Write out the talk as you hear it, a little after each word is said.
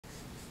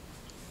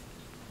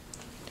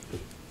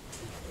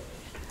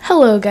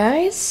Hello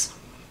guys!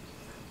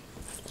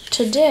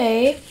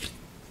 Today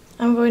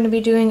I'm going to be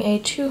doing a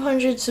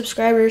 200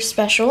 subscribers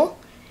special,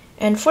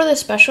 and for this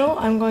special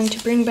I'm going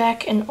to bring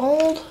back an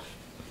old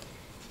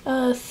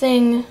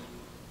thing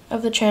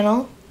of the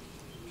channel,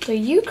 the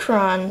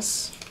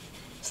Ukrons.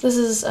 So this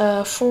is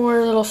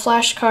 4 little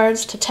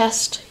flashcards to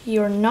test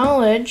your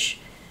knowledge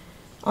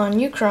on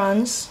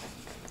Ukrons.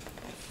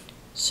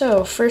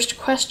 So first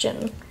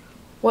question,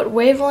 what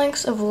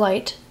wavelengths of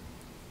light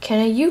can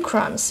a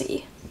Ukron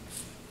see?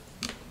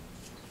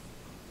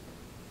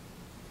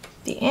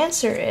 The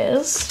answer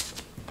is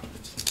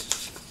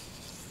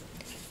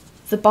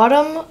the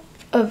bottom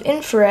of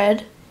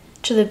infrared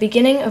to the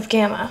beginning of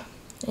gamma.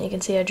 And you can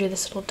see I drew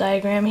this little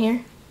diagram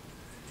here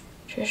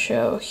to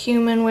show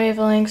human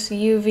wavelengths,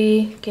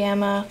 UV,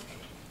 gamma,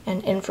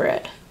 and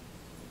infrared.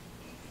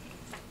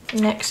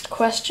 Next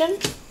question.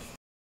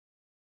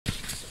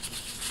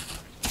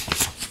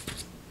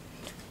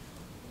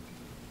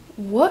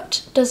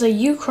 What does a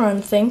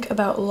Ukron think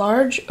about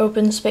large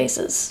open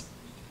spaces?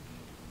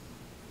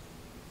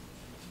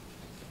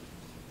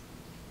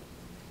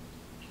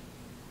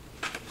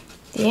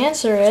 The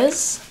answer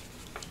is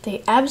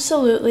they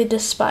absolutely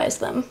despise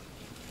them.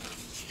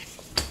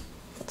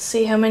 Let's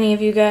see how many of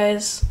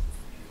these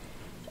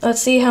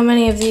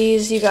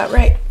you got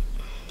right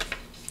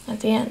at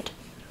the end.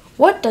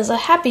 What does a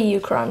happy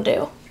Ukron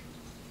do?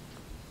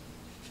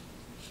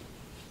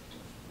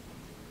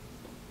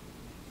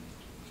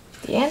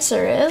 The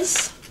answer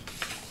is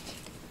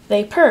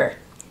they purr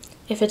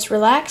if it's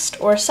relaxed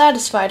or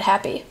satisfied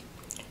happy.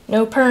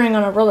 No purring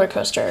on a roller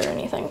coaster or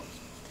anything.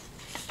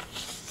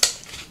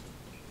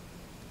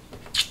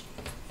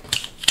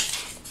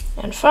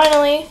 And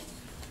finally,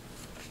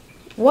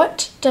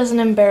 what does an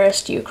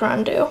embarrassed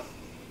Ukron do?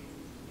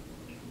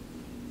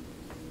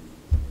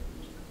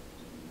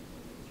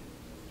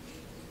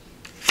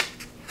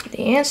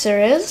 The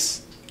answer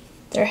is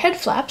their head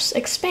flaps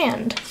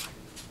expand.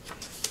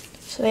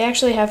 So they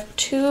actually have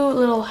 2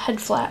 little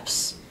head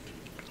flaps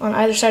on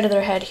either side of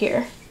their head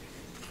here.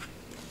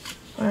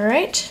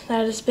 Alright,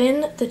 that has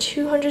been the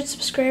 200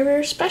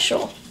 subscriber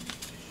special.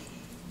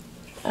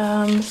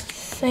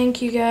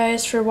 Thank you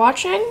guys for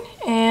watching,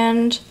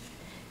 and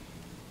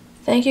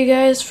thank you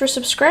guys for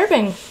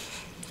subscribing.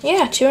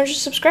 Yeah, 200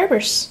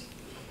 subscribers.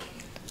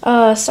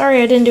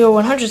 Sorry I didn't do a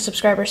 100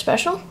 subscriber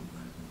special,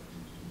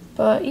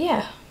 but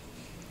yeah.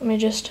 Let me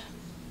just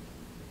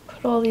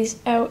put all these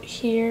out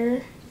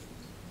here.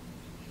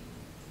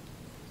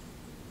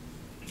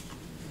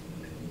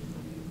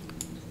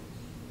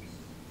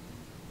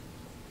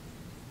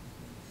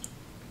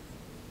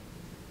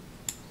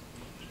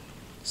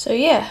 So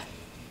yeah.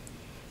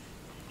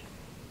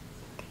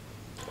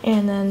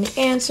 And then the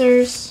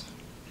answers.